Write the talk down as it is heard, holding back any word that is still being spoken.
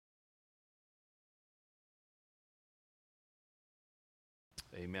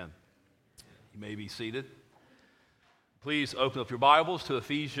Amen. You may be seated. Please open up your Bibles to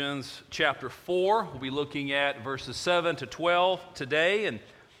Ephesians chapter 4. We'll be looking at verses 7 to 12 today. And,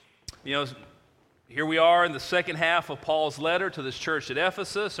 here we are in the second half of Paul's letter to this church at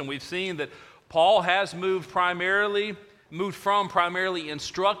Ephesus, and we've seen that Paul has moved from primarily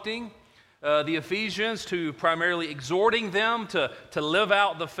instructing the Ephesians to primarily exhorting them to live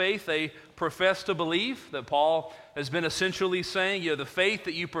out the faith they profess to believe. That Paul has been essentially saying, the faith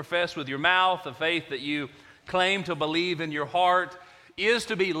that you profess with your mouth, the faith that you claim to believe in your heart, is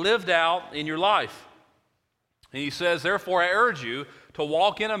to be lived out in your life. And he says, therefore I urge you to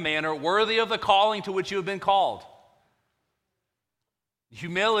walk in a manner worthy of the calling to which you have been called.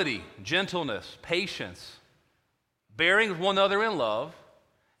 Humility, gentleness, patience, bearing with one another in love,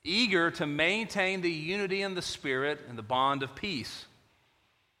 eager to maintain the unity in the Spirit and the bond of peace.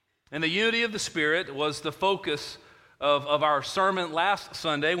 And the unity of the Spirit was the focus of our sermon last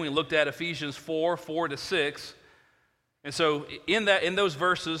Sunday when we looked at Ephesians 4:4-6. And so in those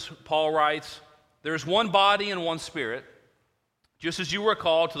verses, Paul writes, there's one body and one Spirit, just as you were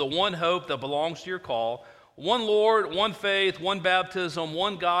called to the one hope that belongs to your call, one Lord, one faith, one baptism,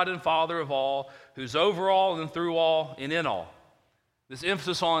 one God and Father of all, who's over all and through all and in all. This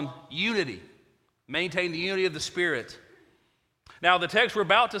emphasis on unity, maintain the unity of the Spirit. Now, the text we're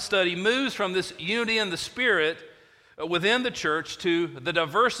about to study moves from this unity in the Spirit within the church to the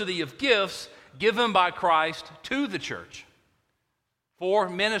diversity of gifts given by Christ to the church for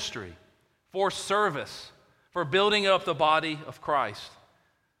ministry, for service, for building up the body of Christ.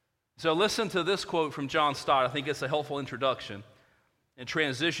 So listen to this quote from John Stott. I think it's a helpful introduction and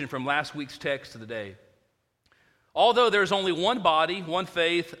transition from last week's text to today. Although there's only one body, one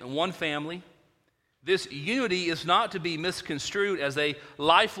faith, and one family, this unity is not to be misconstrued as a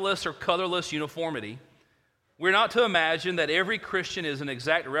lifeless or colorless uniformity. We're not to imagine that every Christian is an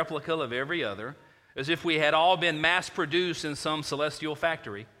exact replica of every other, as if we had all been mass-produced in some celestial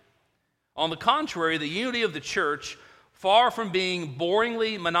factory. On the contrary, the unity of the church, far from being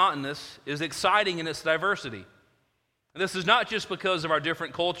boringly monotonous, is exciting in its diversity. And this is not just because of our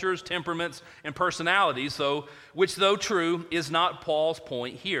different cultures, temperaments, and personalities, which, though true, is not Paul's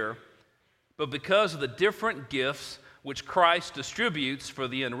point here, but because of the different gifts which Christ distributes for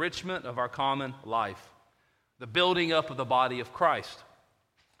the enrichment of our common life, the building up of the body of Christ.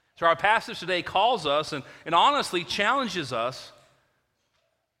 So our passage today calls us and honestly challenges us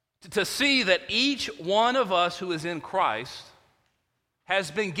to see that each one of us who is in Christ has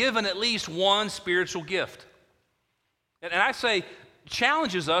been given at least one spiritual gift. And I say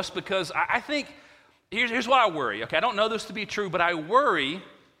challenges us because I think, here's what I worry. Okay, I don't know this to be true, but I worry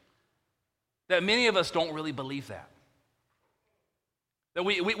that many of us don't really believe that. That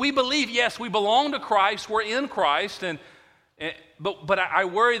we believe, yes, we belong to Christ, we're in Christ, but I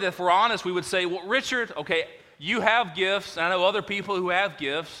worry that if we're honest, we would say, well, Richard, okay, you have gifts, and I know other people who have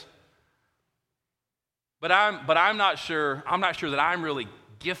gifts, but I'm not sure that I'm really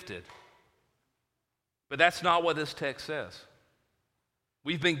gifted. But that's not what this text says.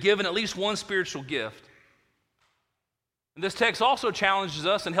 We've been given at least one spiritual gift. And this text also challenges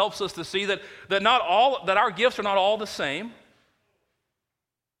us and helps us to see that our gifts are not all the same.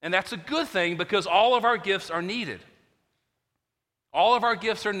 And that's a good thing because all of our gifts are needed. All of our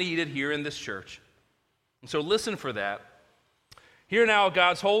gifts are needed here in this church. And so listen for that. Hear now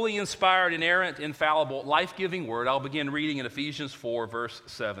God's holy, inspired, inerrant, infallible, life-giving word. I'll begin reading in Ephesians 4, verse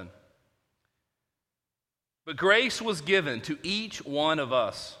 7. But grace was given to each one of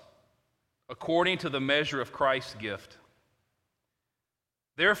us according to the measure of Christ's gift.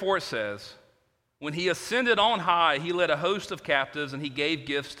 Therefore it says, when he ascended on high, he led a host of captives and he gave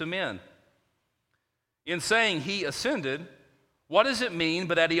gifts to men. In saying he ascended, what does it mean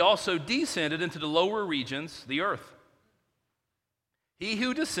but that he also descended into the lower regions, the earth? He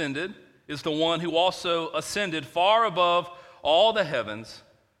who descended is the one who also ascended far above all the heavens,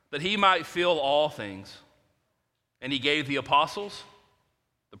 that he might fill all things. And he gave the apostles,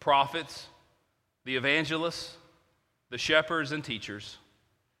 the prophets, the evangelists, the shepherds and teachers,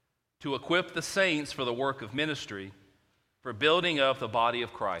 to equip the saints for the work of ministry, for building up the body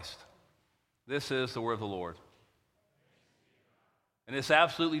of Christ. This is the word of the Lord. And it's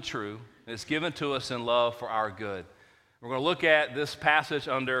absolutely true, and it's given to us in love for our good. We're going to look at this passage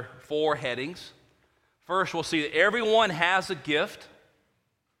under 4 headings. First, we'll see that everyone has a gift,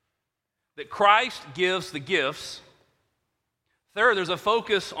 that Christ gives the gifts. Third, there's a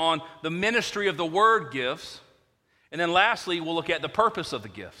focus on the ministry of the word gifts. And then lastly, we'll look at the purpose of the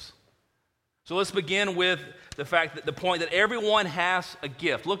gifts. So let's begin with the point that everyone has a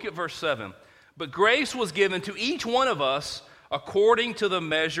gift. Look at verse 7. But grace was given to each one of us according to the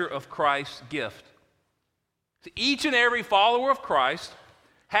measure of Christ's gift. So each and every follower of Christ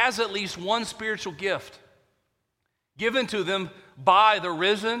has at least one spiritual gift given to them by the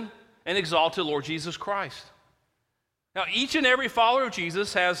risen and exalted Lord Jesus Christ. Now, each and every follower of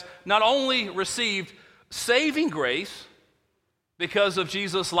Jesus has not only received saving grace because of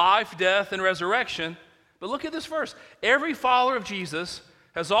Jesus' life, death, and resurrection, but look at this verse. Every follower of Jesus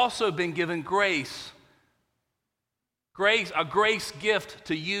has also been given grace. A grace gift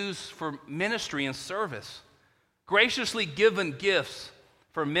to use for ministry and service. Graciously given gifts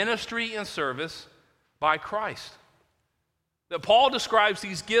for ministry and service by Christ. That Paul describes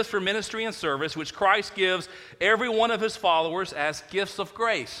these gifts for ministry and service, which Christ gives every one of his followers as gifts of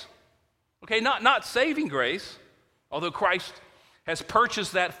grace. Okay, not saving grace, although Christ has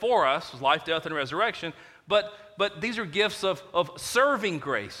purchased that for us, his life, death, and resurrection, but these are gifts of serving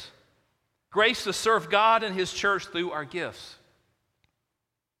grace. Grace to serve God and his church through our gifts.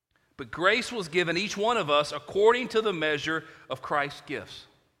 But grace was given each one of us according to the measure of Christ's gifts.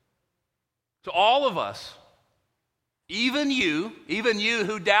 To all of us, even you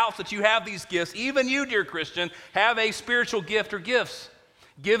who doubts that you have these gifts, even you, dear Christian, have a spiritual gift or gifts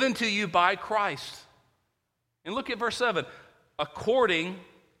given to you by Christ. And look at verse 7. According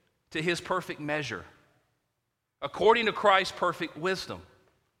to his perfect measure. According to Christ's perfect wisdom.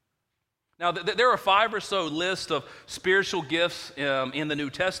 Now, there are 5 or so lists of spiritual gifts in the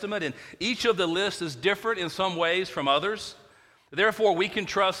New Testament, and each of the lists is different in some ways from others. Therefore, we can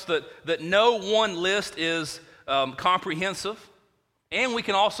trust that no one list is comprehensive, and we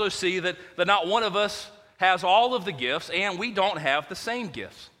can also see that not one of us has all of the gifts, and we don't have the same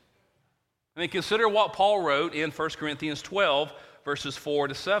gifts. I mean, consider what Paul wrote in 1 Corinthians 12, verses 4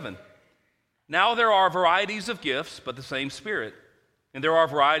 to 7. Now there are varieties of gifts, but the same Spirit. And there are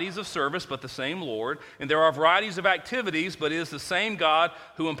varieties of service, but the same Lord. And there are varieties of activities, but it is the same God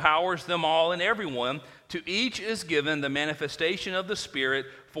who empowers them all and everyone. To each is given the manifestation of the Spirit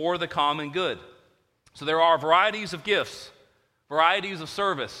for the common good. So there are varieties of gifts, varieties of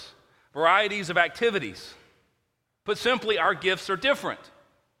service, varieties of activities. Put simply, our gifts are different.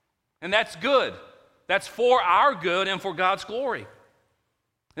 And that's good. That's for our good and for God's glory.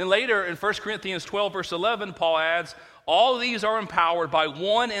 And later in 1 Corinthians 12, verse 11, Paul adds, all these are empowered by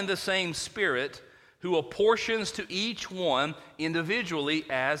one and the same Spirit who apportions to each one individually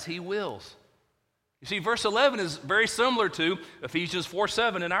as he wills. You see, verse 11 is very similar to Ephesians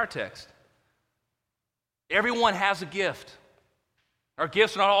 4:7 in our text. Everyone has a gift. Our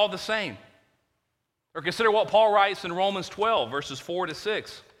gifts are not all the same. Or consider what Paul writes in Romans 12, verses 4 to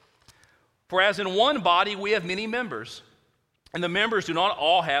 6. For as in one body we have many members, and the members do not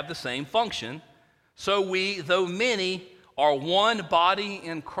all have the same function, so we, though many, are one body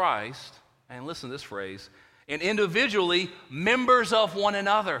in Christ, and listen to this phrase, and individually members of one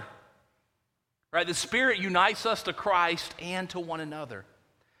another. Right? The Spirit unites us to Christ and to one another,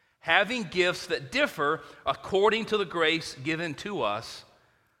 having gifts that differ according to the grace given to us.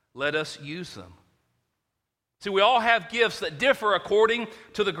 Let us use them. See, we all have gifts that differ according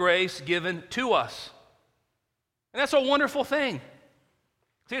to the grace given to us. And that's a wonderful thing.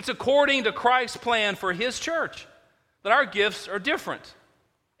 See, it's according to Christ's plan for his church that our gifts are different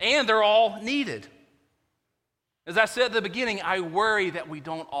and they're all needed. As I said at the beginning, I worry that we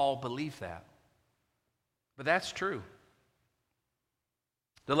don't all believe that. But that's true.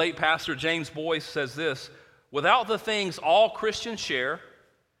 The late pastor James Boyce says this, without the things all Christians share,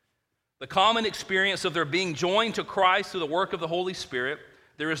 the common experience of their being joined to Christ through the work of the Holy Spirit,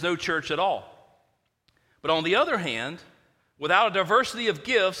 there is no church at all. But on the other hand, without a diversity of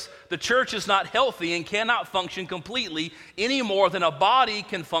gifts, the church is not healthy and cannot function completely any more than a body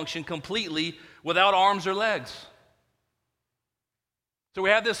can function completely without arms or legs. So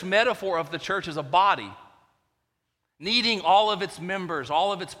we have this metaphor of the church as a body, needing all of its members,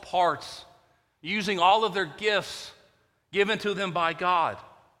 all of its parts, using all of their gifts given to them by God.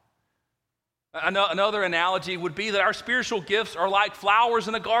 Another analogy would be that our spiritual gifts are like flowers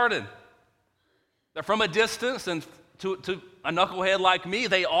in a garden. That from a distance and to a knucklehead like me,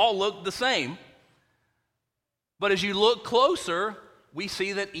 they all look the same. But as you look closer, we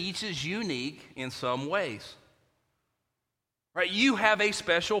see that each is unique in some ways. Right? You have a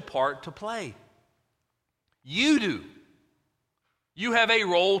special part to play. You do. You have a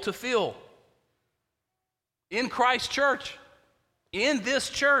role to fill. In Christ's church. In this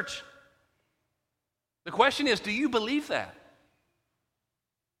church. The question is, do you believe that?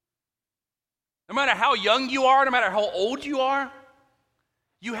 No matter how young you are, no matter how old you are,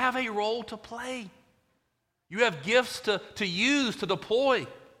 you have a role to play. You have gifts to use, to deploy.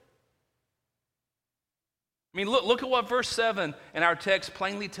 I mean, look at what verse 7 in our text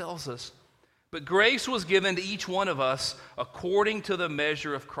plainly tells us. But grace was given to each one of us according to the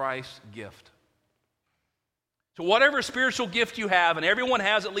measure of Christ's gift. So whatever spiritual gift you have, and everyone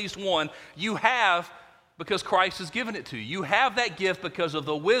has at least one, you have because Christ has given it to you. You have that gift because of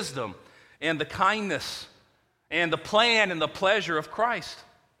the wisdom and the kindness and the plan and the pleasure of Christ.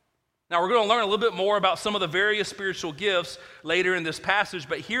 Now, we're going to learn a little bit more about some of the various spiritual gifts later in this passage,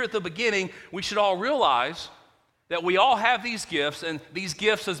 but here at the beginning, we should all realize that we all have these gifts, and these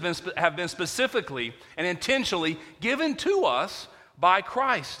gifts have been specifically and intentionally given to us by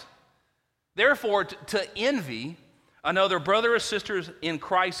Christ. Therefore, to envy another brother or sister in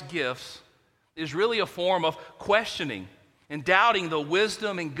Christ's gifts is really a form of questioning and doubting the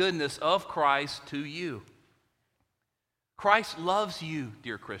wisdom and goodness of Christ to you. Christ loves you,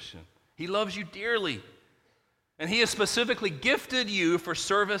 dear Christian. He loves you dearly, and He has specifically gifted you for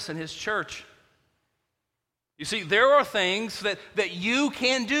service in His church. You see, there are things that you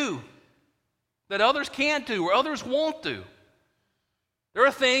can do that others can't do or others won't do. There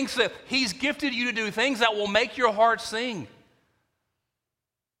are things that He's gifted you to do, things that will make your heart sing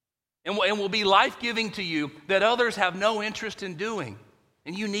and will be life-giving to you that others have no interest in doing,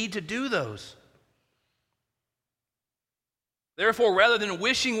 and you need to do those. Therefore, rather than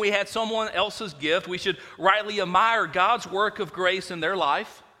wishing we had someone else's gift, we should rightly admire God's work of grace in their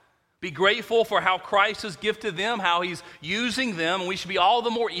life. Be grateful for how Christ has gifted them, how He's using them, and we should be all the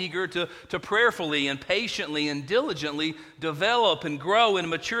more eager to prayerfully and patiently and diligently develop and grow and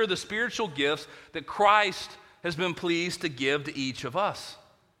mature the spiritual gifts that Christ has been pleased to give to each of us.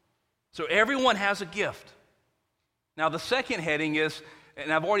 So everyone has a gift. Now the second heading is,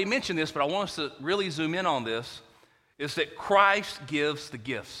 and I've already mentioned this, but I want us to really zoom in on this, is that Christ gives the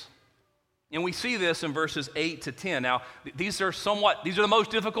gifts. And we see this in verses 8 to 10. Now, these are the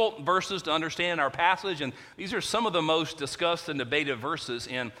most difficult verses to understand in our passage, and these are some of the most discussed and debated verses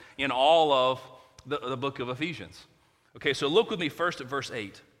in all of the book of Ephesians. Okay, so look with me first at verse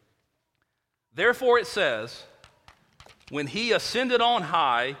 8. Therefore it says, when He ascended on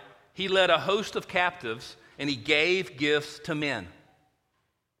high, He led a host of captives, and He gave gifts to men.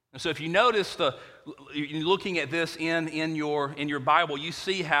 And so if you notice, looking at this in your Bible, you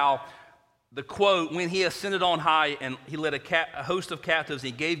see how the quote, when He ascended on high and He led a host of captives,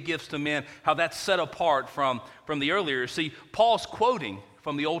 and He gave gifts to men, how that's set apart from the earlier. See, Paul's quoting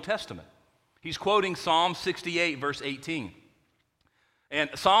from the Old Testament. He's quoting Psalm 68, verse 18. And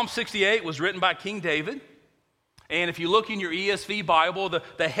Psalm 68 was written by King David. And if you look in your ESV Bible,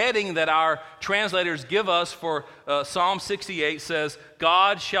 the heading that our translators give us for Psalm 68 says,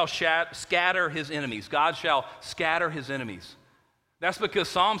 God shall scatter His enemies. God shall scatter His enemies. That's because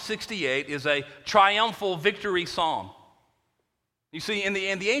Psalm 68 is a triumphal victory psalm. You see, in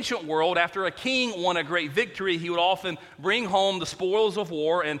the ancient world, after a king won a great victory, he would often bring home the spoils of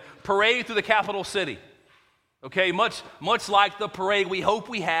war and parade through the capital city. Okay, much like the parade we hope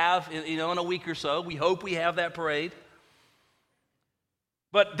we have in a week or so. We hope we have that parade.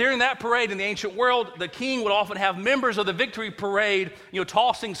 But during that parade in the ancient world, the king would often have members of the victory parade,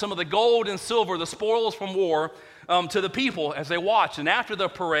 tossing some of the gold and silver, the spoils from war, to the people as they watched. And after the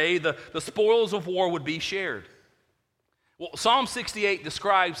parade, the spoils of war would be shared. Well, Psalm 68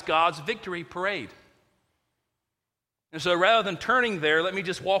 describes God's victory parade. And so rather than turning there, let me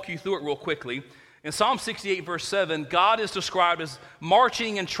just walk you through it real quickly. In Psalm 68, verse 7, God is described as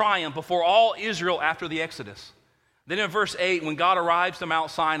marching in triumph before all Israel after the Exodus. Then in verse 8, when God arrives to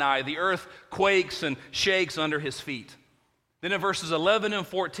Mount Sinai, the earth quakes and shakes under His feet. Then in verses 11 and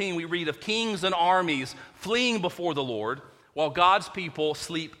 14, we read of kings and armies fleeing before the Lord while God's people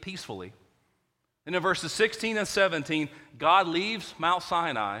sleep peacefully. And in verses 16 and 17, God leaves Mount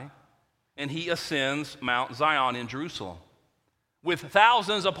Sinai and He ascends Mount Zion in Jerusalem with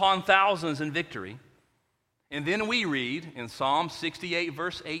thousands upon thousands in victory. And then we read in Psalm 68,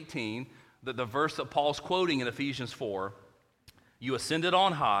 verse 18, that the verse that Paul's quoting in Ephesians 4, you ascended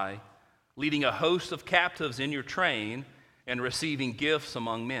on high, leading a host of captives in your train, and receiving gifts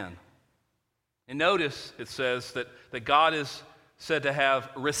among men. And notice it says that God is said to have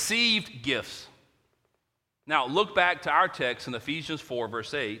received gifts. Now look back to our text in Ephesians 4,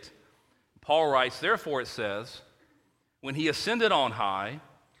 verse 8. Paul writes, therefore it says, when He ascended on high,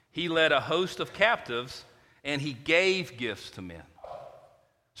 He led a host of captives, and He gave gifts to men.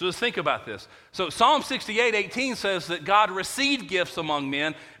 So let's think about this. So Psalm 68, 18 says that God received gifts among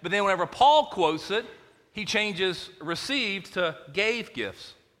men, but then whenever Paul quotes it, he changes received to gave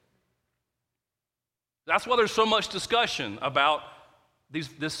gifts. That's why there's so much discussion about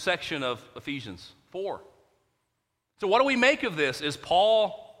this section of Ephesians 4. So what do we make of this? Is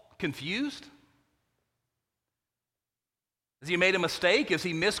Paul confused? Has he made a mistake? Is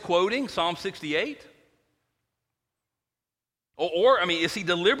he misquoting Psalm 68? Is he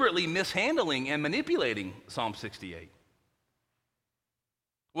deliberately mishandling and manipulating Psalm 68?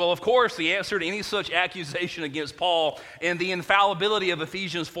 Well, of course, the answer to any such accusation against Paul and the infallibility of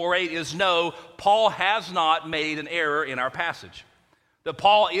Ephesians 4:8 is no, Paul has not made an error in our passage. That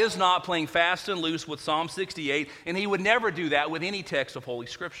Paul is not playing fast and loose with Psalm 68, and he would never do that with any text of Holy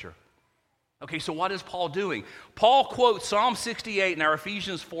Scripture. Okay, so what is Paul doing? Paul quotes Psalm 68 in our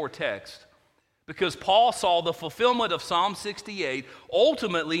Ephesians 4 text because Paul saw the fulfillment of Psalm 68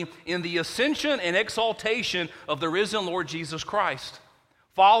 ultimately in the ascension and exaltation of the risen Lord Jesus Christ,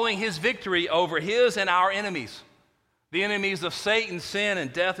 following his victory over his and our enemies, the enemies of Satan, sin,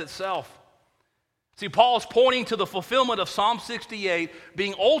 and death itself. See, Paul's pointing to the fulfillment of Psalm 68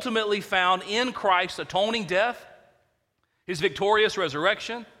 being ultimately found in Christ's atoning death, his victorious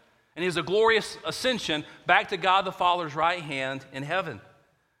resurrection, and his glorious ascension back to God the Father's right hand in heaven.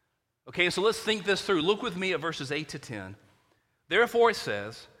 Okay, so let's think this through. Look with me at verses 8 to 10. Therefore it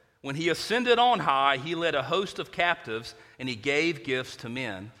says, when he ascended on high, he led a host of captives, and he gave gifts to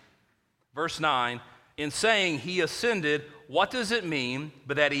men. Verse 9, in saying he ascended, what does it mean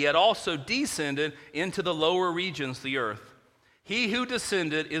but that he had also descended into the lower regions, the earth? He who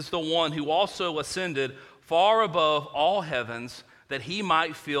descended is the one who also ascended far above all heavens, that he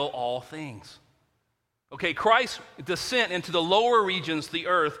might fill all things. Okay, Christ's descent into the lower regions, the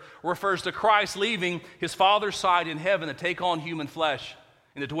earth, refers to Christ leaving his Father's side in heaven to take on human flesh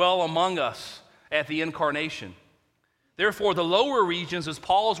and to dwell among us at the incarnation. Therefore, the lower regions is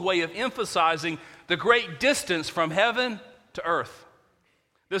Paul's way of emphasizing the great distance from heaven to earth.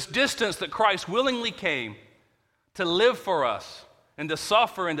 This distance that Christ willingly came to live for us and to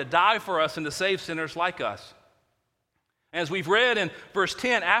suffer and to die for us and to save sinners like us. As we've read in verse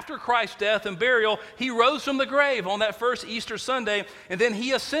 10, after Christ's death and burial, he rose from the grave on that first Easter Sunday, and then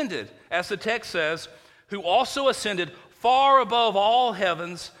he ascended, as the text says, who also ascended far above all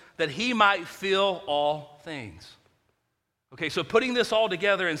heavens, that he might fill all things. Okay, so putting this all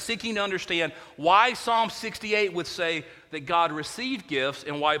together and seeking to understand why Psalm 68 would say that God received gifts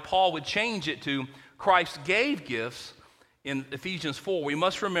and why Paul would change it to Christ gave gifts in Ephesians 4, we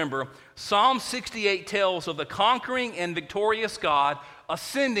must remember Psalm 68 tells of the conquering and victorious God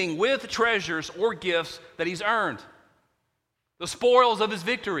ascending with treasures or gifts that he's earned, the spoils of his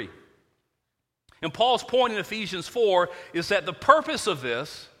victory. And Paul's point in Ephesians 4 is that the purpose of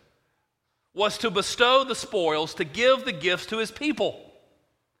this was to bestow the spoils, to give the gifts to his people,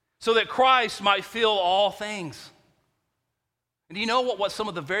 so that Christ might fill all things. And do you know what some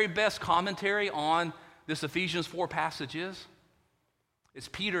of the very best commentary on this Ephesians 4 passage is? It's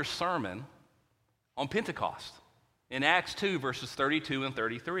Peter's sermon on Pentecost in Acts 2, verses 32 and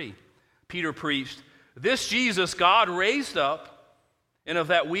 33. Peter preached, "This Jesus God raised up, and of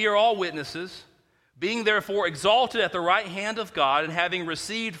that we are all witnesses, being therefore exalted at the right hand of God, and having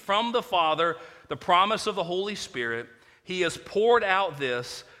received from the Father the promise of the Holy Spirit, he has poured out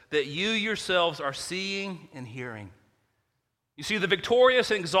this that you yourselves are seeing and hearing." You see, the victorious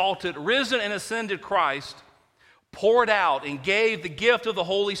and exalted, risen and ascended Christ poured out and gave the gift of the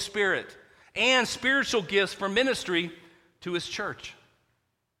Holy Spirit and spiritual gifts for ministry to his church.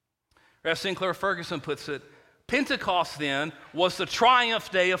 As Sinclair Ferguson puts it, Pentecost then was the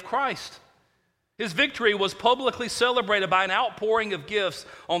triumph day of Christ. His victory was publicly celebrated by an outpouring of gifts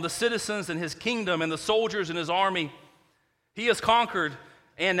on the citizens in his kingdom and the soldiers in his army. He has conquered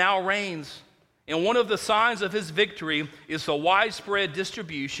and now reigns. And one of the signs of his victory is the widespread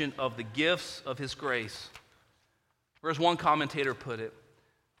distribution of the gifts of his grace. Or as one commentator put it,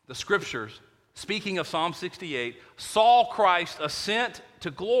 the scriptures, speaking of Psalm 68, saw Christ's ascent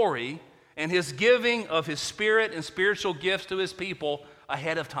to glory and his giving of his spirit and spiritual gifts to his people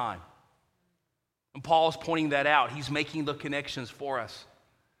ahead of time. And Paul's pointing that out. He's making the connections for us.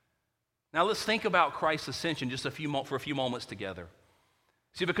 Now let's think about Christ's ascension just for a few moments together.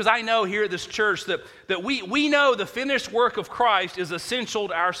 See, because I know here at this church that we know the finished work of Christ is essential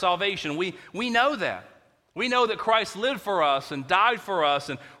to our salvation. We know that. We know that Christ lived for us and died for us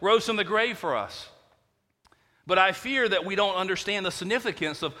and rose from the grave for us. But I fear that we don't understand the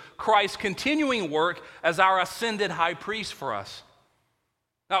significance of Christ's continuing work as our ascended high priest for us.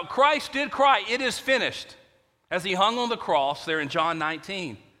 Now, Christ did cry, "It is finished," as he hung on the cross there in John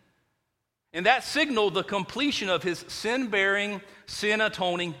 19. And that signaled the completion of his sin-bearing,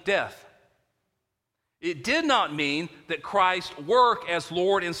 sin-atoning death. It did not mean that Christ's work as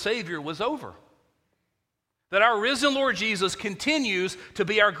Lord and Savior was over. That our risen Lord Jesus continues to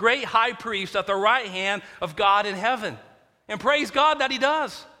be our great high priest at the right hand of God in heaven. And praise God that he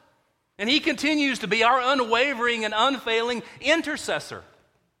does. And he continues to be our unwavering and unfailing intercessor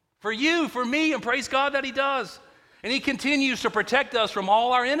for you, for me, and praise God that he does. And he continues to protect us from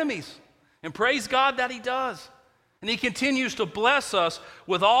all our enemies, and praise God that he does. And he continues to bless us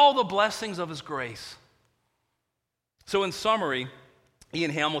with all the blessings of his grace. So in summary,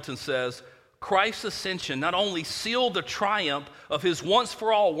 Ian Hamilton says, Christ's ascension not only sealed the triumph of his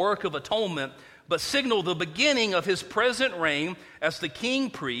once-for-all work of atonement, but signaled the beginning of his present reign as the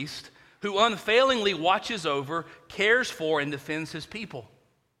king-priest who unfailingly watches over, cares for, and defends his people.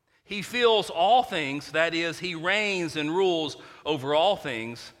 He fills all things, that is, he reigns and rules over all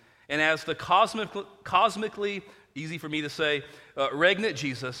things, and as the cosmically, easy for me to say, regnant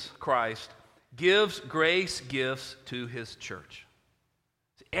Jesus Christ gives grace gifts to his church.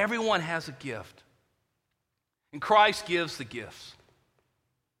 Everyone has a gift, and Christ gives the gifts.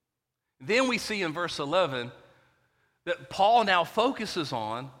 Then we see in verse 11 that Paul now focuses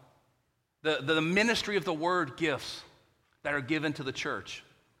on the ministry of the word gifts that are given to the church.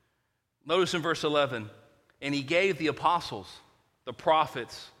 Notice in verse 11, and he gave the apostles, the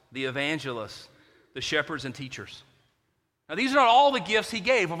prophets, the evangelists, the shepherds and teachers. Now these are not all the gifts he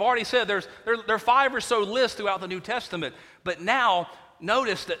gave. I've already said there are 5 or so lists throughout the New Testament. But now,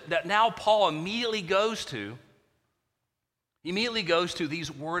 notice that now Paul immediately goes to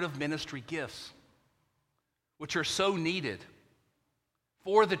these word of ministry gifts, which are so needed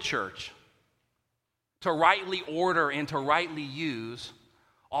for the church to rightly order and to rightly use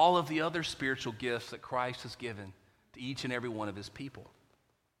all of the other spiritual gifts that Christ has given to each and every one of his people.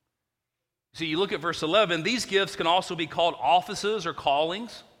 So you look at verse 11, these gifts can also be called offices or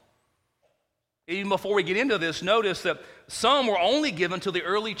callings. Even before we get into this, notice that some were only given to the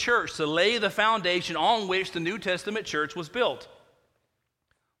early church to lay the foundation on which the New Testament church was built,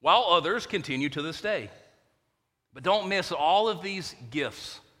 while others continue to this day. But don't miss that all of these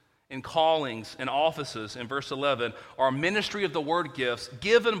gifts and callings and offices in verse 11 are ministry of the word gifts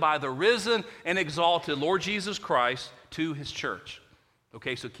given by the risen and exalted Lord Jesus Christ to his church.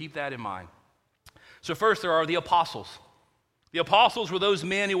 Okay, so keep that in mind. So first there are the apostles. The apostles were those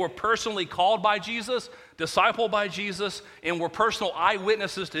men who were personally called by Jesus, discipled by Jesus, and were personal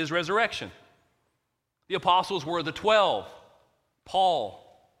eyewitnesses to his resurrection. The apostles were the 12, Paul,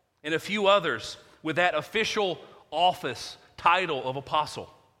 and a few others with that official office title of apostle.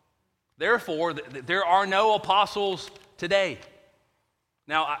 Therefore, there are no apostles today.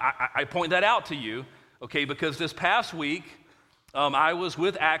 Now, I point that out to you, okay, because this past week, I was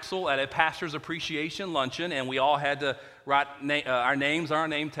with Axel at a pastor's appreciation luncheon, and we all had to write our names on our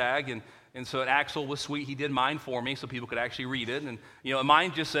name tag, and so Axel was sweet. He did mine for me so people could actually read it, and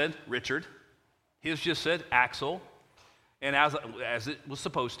mine just said Richard. His just said Axel, and as it was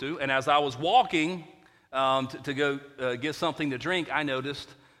supposed to. And as I was walking to go get something to drink, I noticed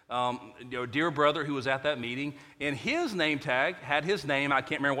a dear brother who was at that meeting, and his name tag had his name. I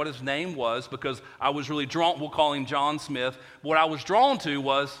can't remember what his name was because I was really drawn. We'll call him John Smith. What I was drawn to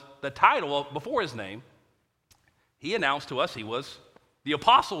was the title before his name. He announced to us he was the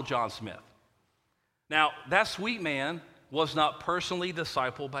Apostle John Smith. Now, that sweet man was not personally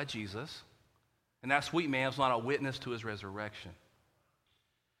discipled by Jesus, and that sweet man was not a witness to his resurrection.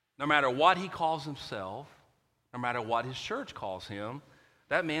 No matter what he calls himself, no matter what his church calls him,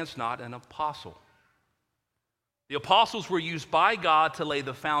 that man's not an apostle. The apostles were used by God to lay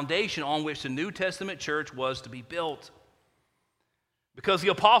the foundation on which the New Testament church was to be built. Because the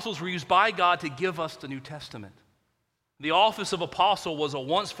apostles were used by God to give us the New Testament. The office of apostle was a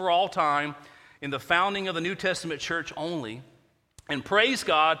once for all time in the founding of the New Testament church only. And praise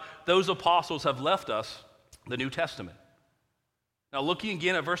God, those apostles have left us the New Testament. Now looking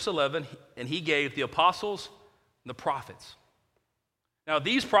again at verse 11, and he gave the apostles and the prophets. Now,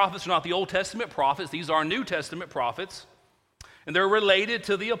 these prophets are not the Old Testament prophets. These are New Testament prophets, and they're related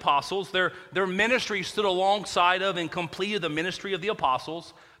to the apostles. Their ministry stood alongside of and completed the ministry of the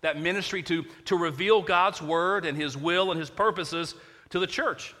apostles, that ministry to reveal God's word and his will and his purposes to the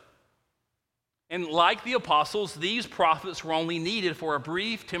church. And like the apostles, these prophets were only needed for a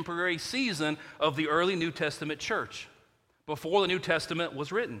brief temporary season of the early New Testament church, before the New Testament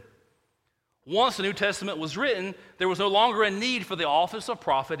was written. Once the New Testament was written, there was no longer a need for the office of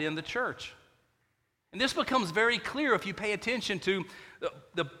prophet in the church. And this becomes very clear if you pay attention to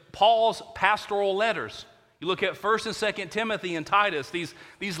the Paul's pastoral letters. You look at 1 and 2 Timothy and Titus,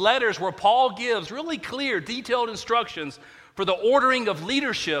 these letters where Paul gives really clear, detailed instructions for the ordering of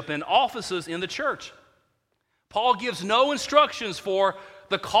leadership and offices in the church. Paul gives no instructions for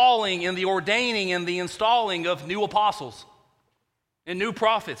the calling and the ordaining and the installing of new apostles and new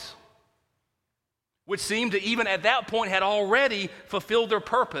prophets. which seemed to even at that point had already fulfilled their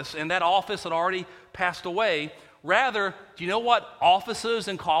purpose, and that office had already passed away. Rather, do you know what offices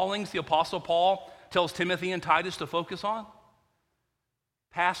and callings the Apostle Paul tells Timothy and Titus to focus on?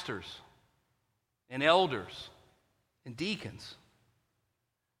 Pastors and elders and deacons.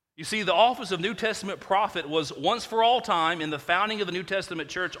 You see, the office of New Testament prophet was once for all time in the founding of the New Testament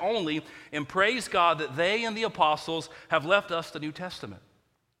church only, and praise God that they and the apostles have left us the New Testament.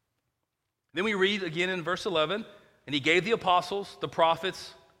 Then we read again in verse 11, and he gave the apostles, the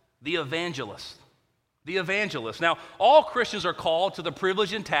prophets, the evangelists. The evangelists. Now, all Christians are called to the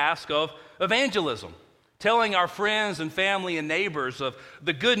privilege and task of evangelism, telling our friends and family and neighbors of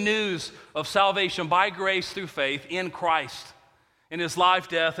the good news of salvation by grace through faith in Christ, in his life,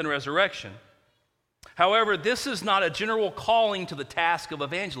 death, and resurrection. However, this is not a general calling to the task of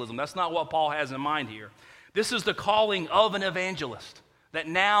evangelism. That's not what Paul has in mind here. This is the calling of an evangelist, that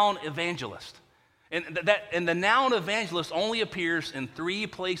noun evangelist. And the noun evangelist only appears in 3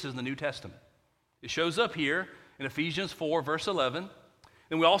 places in the New Testament. It shows up here in Ephesians 4, verse 11.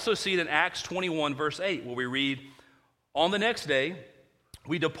 And we also see it in Acts 21, verse 8, where we read, "On the next day,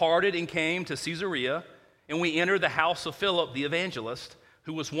 we departed and came to Caesarea, and we entered the house of Philip the evangelist,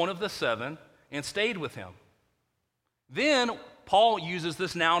 who was one of the 7, and stayed with him." Then Paul uses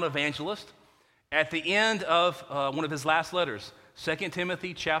this noun evangelist at the end of one of his last letters, 2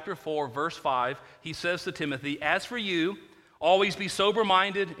 Timothy chapter 4, verse 5. He says to Timothy, "As for you, always be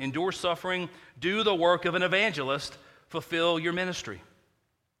sober-minded, endure suffering, do the work of an evangelist, fulfill your ministry."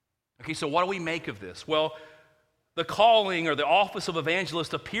 Okay, so what do we make of this? Well, the calling or the office of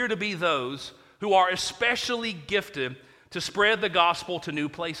evangelist appear to be those who are especially gifted to spread the gospel to new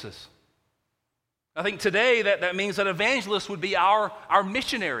places. I think today that means that evangelists would be our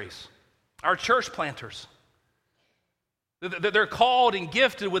missionaries, our church planters. They're called and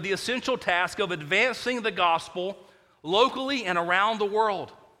gifted with the essential task of advancing the gospel locally and around the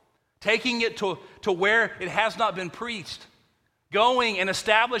world, taking it to where it has not been preached, going and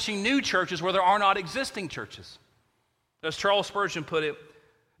establishing new churches where there are not existing churches. As Charles Spurgeon put it,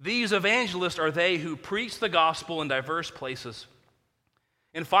 these evangelists are they who preach the gospel in diverse places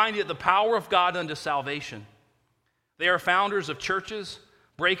and find it the power of God unto salvation. They are founders of churches,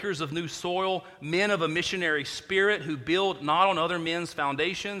 breakers of new soil, men of a missionary spirit who build not on other men's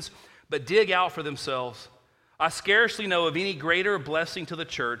foundations, but dig out for themselves. I scarcely know of any greater blessing to the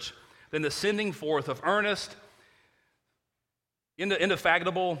church than the sending forth of earnest,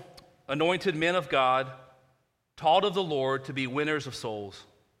 indefatigable, anointed men of God, taught of the Lord to be winners of souls.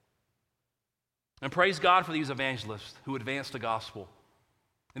 And praise God for these evangelists who advance the gospel.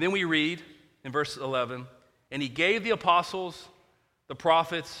 And then we read in verse 11, "And he gave the apostles, the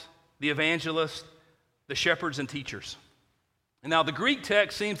prophets, the evangelists, the shepherds, and teachers." And now the Greek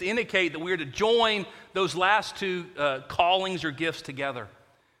text seems to indicate that we are to join those last 2 callings or gifts together.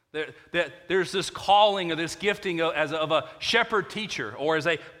 That there's this calling or this gifting of a shepherd teacher or as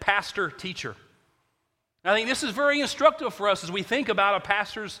a pastor teacher. And I think this is very instructive for us as we think about a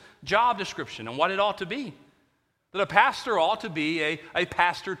pastor's job description and what it ought to be. That a pastor ought to be a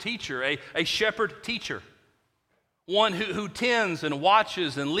pastor teacher, a shepherd teacher. One who tends and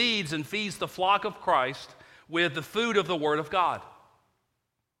watches and leads and feeds the flock of Christ with the food of the Word of God.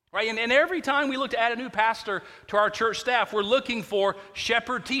 Right? And every time we look to add a new pastor to our church staff, we're looking for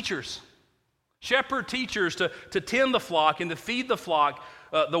shepherd teachers. Shepherd teachers to tend the flock and to feed the flock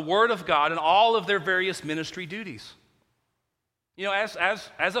the Word of God and all of their various ministry duties. You know,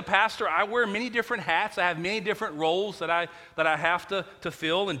 as a pastor, I wear many different hats. I have many different roles that I have to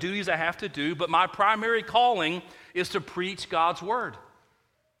fill and duties I have to do, but my primary calling is to preach God's Word.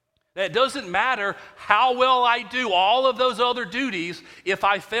 It doesn't matter how well I do all of those other duties. If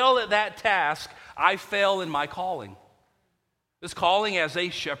I fail at that task, I fail in my calling. This calling as a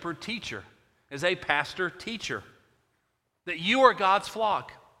shepherd teacher, as a pastor teacher. That you are God's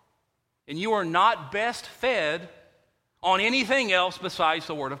flock, and you are not best fed on anything else besides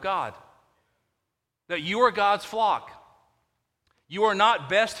the Word of God. That you are God's flock. You are not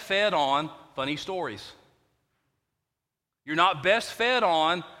best fed on funny stories. You're not best fed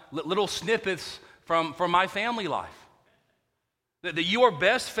on little snippets from my family life. That you are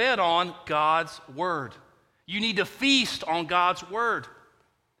best fed on God's Word. You need to feast on God's Word.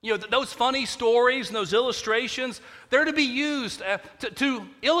 You know, those funny stories and those illustrations, they're to be used to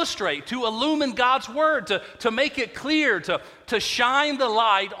illustrate, to illumine God's Word, to make it clear, to shine the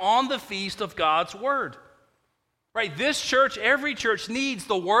light on the feast of God's Word. Right? This church, every church needs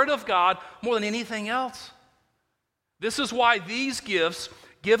the Word of God more than anything else. This is why these gifts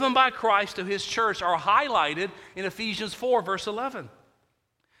given by Christ to His church are highlighted in Ephesians 4, verse 11.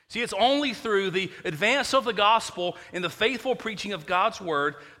 See, it's only through the advance of the gospel and the faithful preaching of God's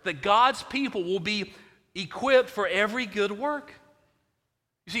word that God's people will be equipped for every good work.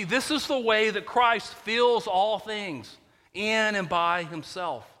 You see, this is the way that Christ fills all things in and by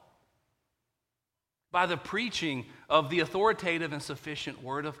himself, by the preaching of the authoritative and sufficient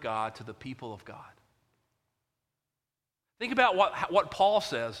word of God to the people of God. Think about what Paul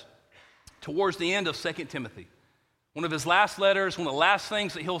says towards the end of 2 Timothy. One of his last letters, one of the last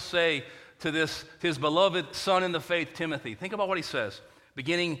things that he'll say to his beloved son in the faith, Timothy. Think about what he says,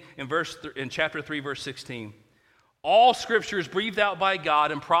 beginning in chapter 3, verse 16. All Scripture is breathed out by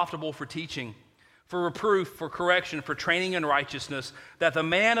God and profitable for teaching, for reproof, for correction, for training in righteousness, that the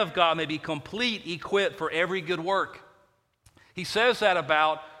man of God may be complete, equipped for every good work. He says that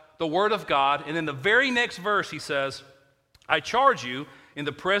about the Word of God, and in the very next verse he says, I charge you in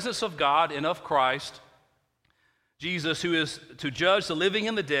the presence of God and of Christ, Jesus, who is to judge the living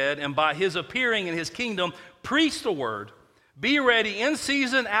and the dead, and by his appearing in his kingdom, preach the word. Be ready in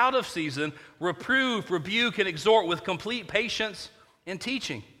season, out of season, reprove, rebuke, and exhort with complete patience and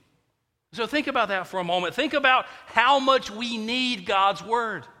teaching. So think about that for a moment. Think about how much we need God's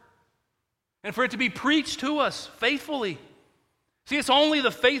word and for it to be preached to us faithfully. See, it's only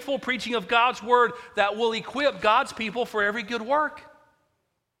the faithful preaching of God's word that will equip God's people for every good work.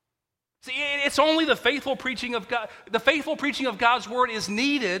 See, it's only the faithful preaching of God. The faithful preaching of God's word is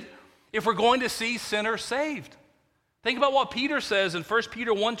needed if we're going to see sinners saved. Think about what Peter says in 1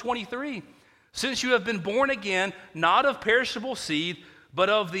 Peter 1:23. Since you have been born again, not of perishable seed, but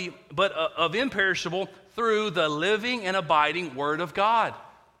of imperishable, through the living and abiding word of God.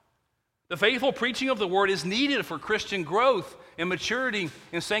 The faithful preaching of the word is needed for Christian growth and maturity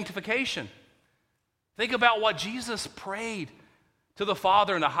and sanctification. Think about what Jesus prayed to the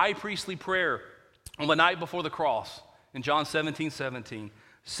Father in the high priestly prayer on the night before the cross in John 17:17.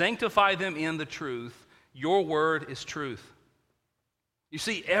 Sanctify them in the truth. Your word is truth. You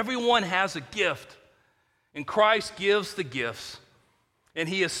see, everyone has a gift, and Christ gives the gifts, and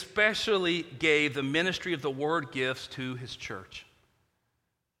he especially gave the ministry of the word gifts to his church.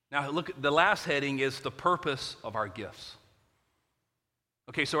 Now, look, the last heading is the purpose of our gifts.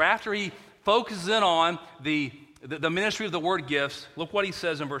 Okay, so after he focuses in on the ministry of the word gifts, look what he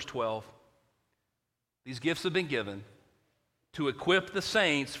says in verse 12. These gifts have been given to equip the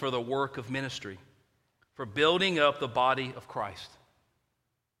saints for the work of ministry, for building up the body of Christ.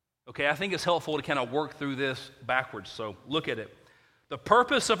 Okay, I think it's helpful to kind of work through this backwards, so look at it. The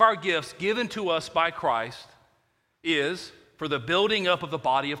purpose of our gifts given to us by Christ is for the building up of the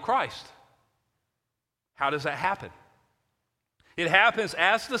body of Christ. How does that happen? It happens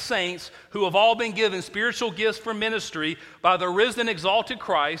as the saints who have all been given spiritual gifts for ministry by the risen and exalted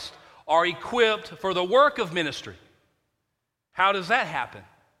Christ are equipped for the work of ministry. How does that happen?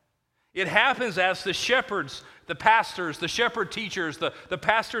 It happens as the shepherds, the pastors, the shepherd teachers, the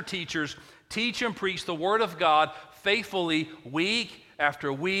pastor teachers teach and preach the word of God faithfully week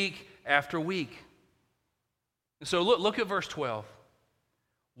after week after week. And so look at verse 12.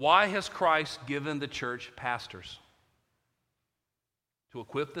 Why has Christ given the church pastors? To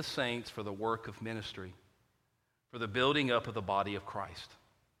equip the saints for the work of ministry, for the building up of the body of Christ.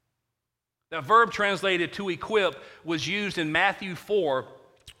 That verb translated to equip was used in Matthew 4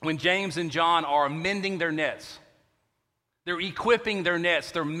 when James and John are mending their nets. They're equipping their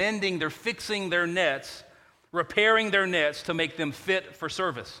nets, they're mending, they're fixing their nets, repairing their nets to make them fit for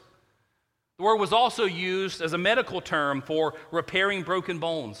service. The word was also used as a medical term for repairing broken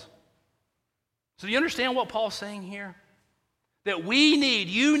bones. So do you understand what Paul's saying here? That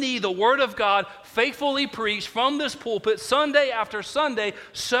you need the Word of God faithfully preached from this pulpit Sunday after Sunday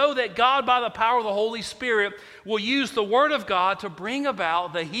so that God, by the power of the Holy Spirit, will use the Word of God to bring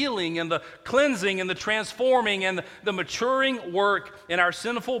about the healing and the cleansing and the transforming and the maturing work in our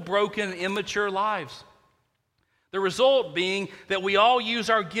sinful, broken, immature lives. The result being that we all use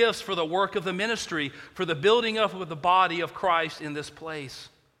our gifts for the work of the ministry, for the building up of the body of Christ in this place.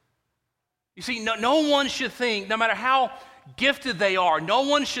 You see, no one should think, no matter how gifted they are, no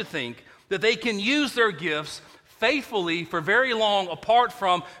one should think that they can use their gifts faithfully for very long apart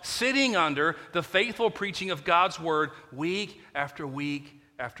from sitting under the faithful preaching of God's word week after week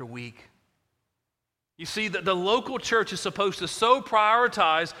after week. You see, that the local church is supposed to so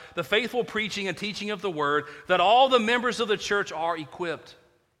prioritize the faithful preaching and teaching of the word that all the members of the church are equipped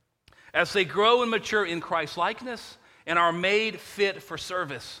as they grow and mature in Christ's likeness and are made fit for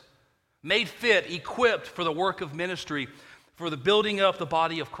service, made fit, equipped for the work of ministry, for the building up the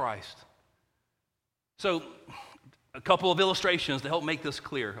body of Christ. So, a couple of illustrations to help make this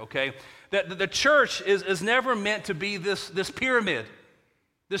clear, okay? That the church is never meant to be this pyramid.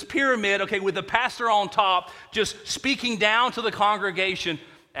 This pyramid, okay, with the pastor on top, just speaking down to the congregation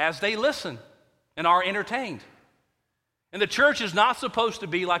as they listen and are entertained. And the church is not supposed to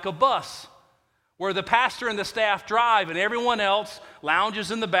be like a bus where the pastor and the staff drive and everyone else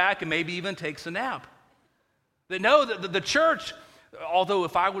lounges in the back and maybe even takes a nap. They know that the church, although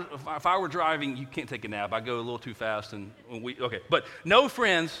if I were driving, you can't take a nap. I go a little too fast But no,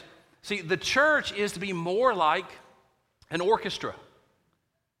 friends, see, the church is to be more like an orchestra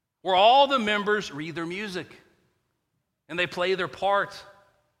where all the members read their music and they play their part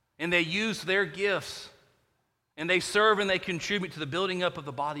and they use their gifts and they serve and they contribute to the building up of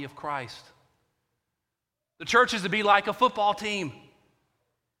the body of Christ. The church is to be like a football team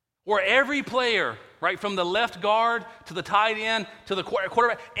where every player, right from the left guard to the tight end to the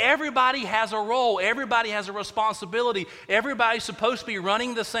quarterback, everybody has a role, everybody has a responsibility, everybody's supposed to be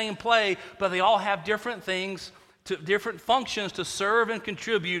running the same play, but they all have different things, different functions to serve and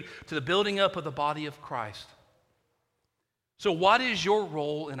contribute to the building up of the body of Christ. So what is your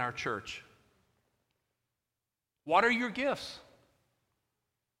role in our church? What are your gifts?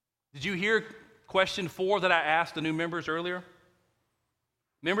 Did you hear question 4 that I asked the new members earlier?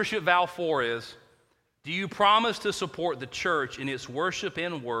 Membership vow 4 is, do you promise to support the church in its worship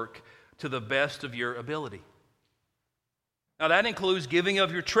and work to the best of your ability? Now that includes giving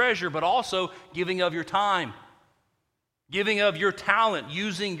of your treasure, but also giving of your time, giving of your talent,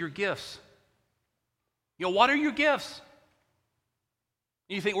 using your gifts. What are your gifts?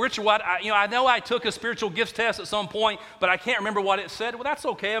 You think, Richard, I know I took a spiritual gifts test at some point, but I can't remember what it said. Well, that's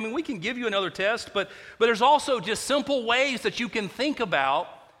okay. I mean, we can give you another test, but there's also just simple ways that you can think about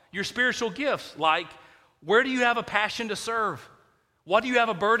your spiritual gifts, like where do you have a passion to serve? What do you have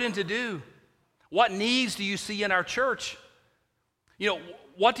a burden to do? What needs do you see in our church?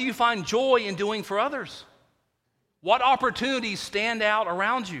 What do you find joy in doing for others? What opportunities stand out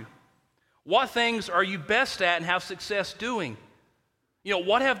around you? What things are you best at and have success doing?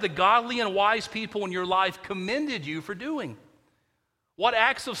 What have the godly and wise people in your life commended you for doing? What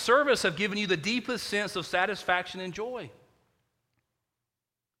acts of service have given you the deepest sense of satisfaction and joy?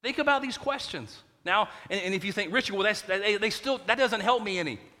 Think about these questions. Now, and if you think, Richard, well, that doesn't help me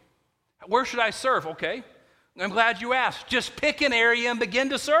any. Where should I serve? Okay, I'm glad you asked. Just pick an area and begin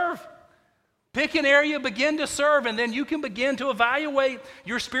to serve. Pick an area, begin to serve, and then you can begin to evaluate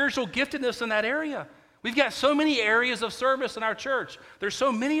your spiritual giftedness in that area. We've got so many areas of service in our church. There's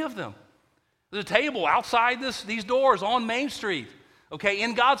so many of them. There's a table outside these doors on Main Street. Okay,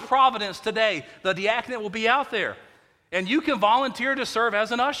 in God's providence today, the diaconate will be out there. And you can volunteer to serve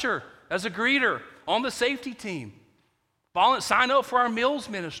as an usher, as a greeter, on the safety team. Sign up for our meals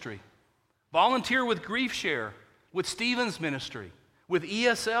ministry. Volunteer with Grief Share, with Stephen's ministry, with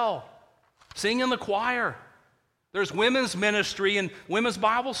ESL. Sing in the choir. There's women's ministry and women's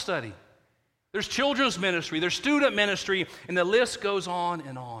Bible study. There's children's ministry, there's student ministry, and the list goes on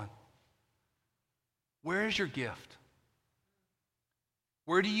and on. Where is your gift?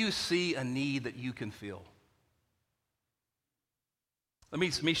 Where do you see a need that you can fill?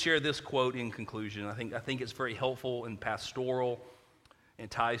 Let me share this quote in conclusion. I think it's very helpful and pastoral and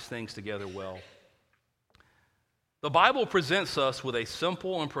ties things together well. The Bible presents us with a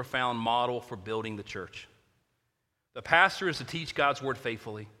simple and profound model for building the church. The pastor is to teach God's word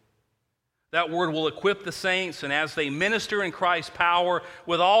faithfully. That word will equip the saints, and as they minister in Christ's power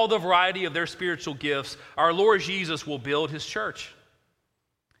with all the variety of their spiritual gifts, our Lord Jesus will build his church.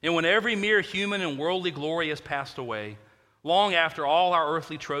 And when every mere human and worldly glory has passed away, long after all our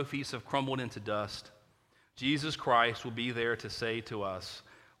earthly trophies have crumbled into dust, Jesus Christ will be there to say to us,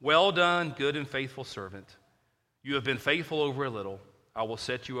 "Well done, good and faithful servant. You have been faithful over a little. I will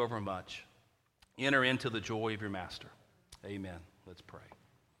set you over much. Enter into the joy of your master." Amen. Let's pray.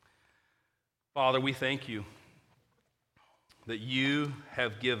 Father, we thank you that you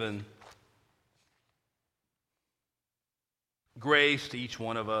have given grace to each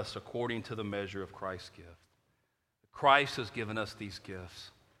one of us according to the measure of Christ's gift. Christ has given us these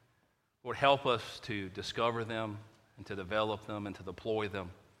gifts. Lord, help us to discover them and to develop them and to deploy them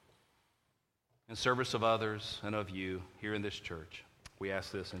in service of others and of you here in this church. We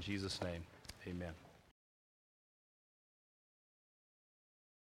ask this in Jesus' name. Amen.